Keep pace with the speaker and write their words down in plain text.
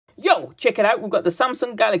Yo, check it out. We've got the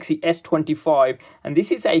Samsung Galaxy S25, and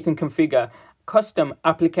this is how you can configure custom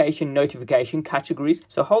application notification categories.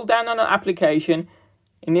 So hold down on an application,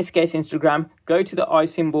 in this case Instagram, go to the eye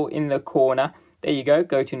symbol in the corner. There you go,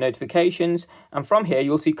 go to notifications, and from here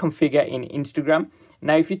you'll see configure in Instagram.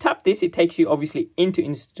 Now if you tap this, it takes you obviously into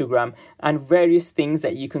Instagram and various things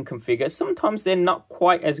that you can configure. Sometimes they're not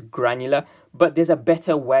quite as granular, but there's a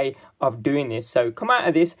better way of doing this. So come out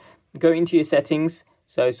of this, go into your settings.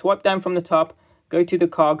 So swipe down from the top, go to the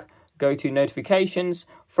cog, go to notifications.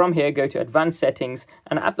 From here, go to advanced settings,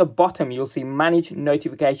 and at the bottom, you'll see manage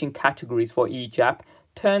notification categories for each app.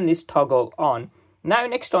 Turn this toggle on. Now,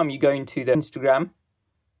 next time you go into the Instagram,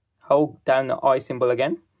 hold down the eye symbol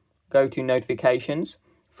again, go to notifications.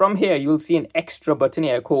 From here, you'll see an extra button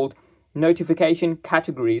here called notification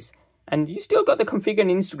categories. And you still got the configure in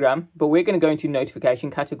Instagram, but we're going to go into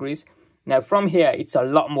notification categories. Now, from here, it's a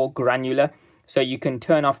lot more granular. So you can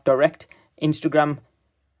turn off direct Instagram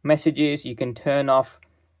messages, you can turn off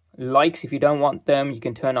likes if you don't want them, you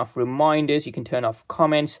can turn off reminders, you can turn off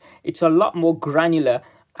comments. It's a lot more granular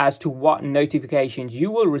as to what notifications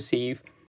you will receive